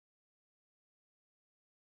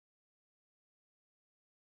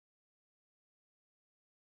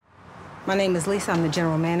My name is Lisa. I'm the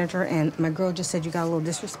general manager, and my girl just said you got a little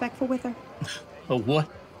disrespectful with her. Oh, what?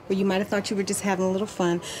 Well, you might have thought you were just having a little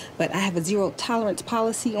fun, but I have a zero-tolerance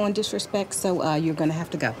policy on disrespect, so you're gonna have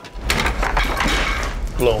to go.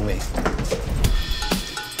 Blow me.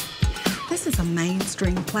 This is a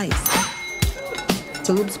mainstream place.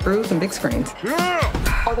 Tubes, brews, and big screens. Yeah!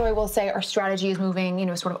 Although I will say our strategy is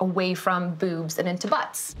moving, sort of away from boobs and into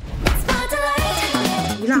butts.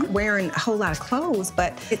 You're not wearing a whole lot of clothes,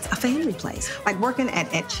 but it's a family place. Like working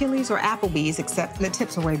at Chili's or Applebee's, except the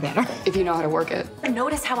tips are way better. If you know how to work it.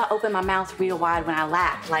 Notice how I open my mouth real wide when I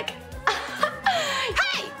laugh, like,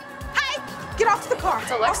 Hey! Hey! Get off the car.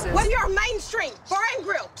 It's Alexis. Well, you're mainstream. Bar and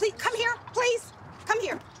grill. Please, come here, please. Come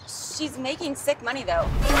here. she's making sick money, though.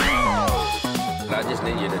 I just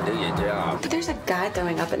need you to do your job. But there's a guy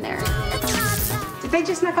throwing up in there. Did they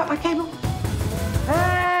just knock out my cable?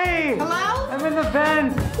 Hey! Hello? I'm in the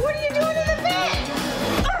vent. What are you doing in the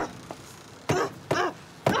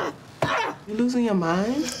vent? You losing your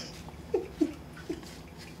mind?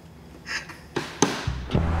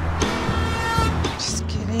 Just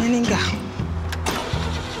get in and go.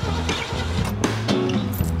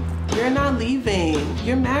 You're not leaving.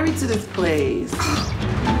 You're married to this place.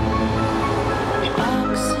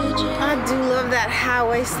 I do love that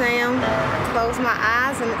highway sound. Close my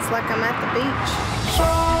eyes and it's like I'm at the beach.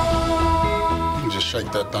 You can just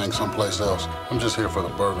shake that thing someplace else. I'm just here for the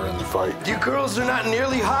burger and the fight. You girls are not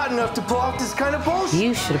nearly hot enough to pull off this kind of bullshit.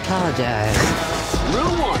 You should apologize.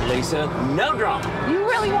 Rule one, Lisa, no drama. You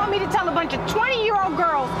really want me to tell a bunch of 20-year-old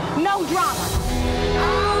girls no drama?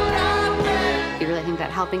 You really think that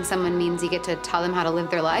helping someone means you get to tell them how to live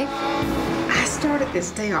their life? I started this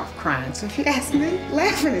day off crying, so if you ask me,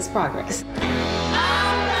 laughing is progress.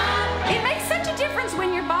 It makes such a difference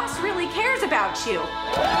when your boss really cares about you.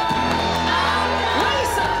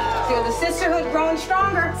 Lisa! Feel the sisterhood growing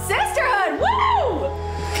stronger. Sister!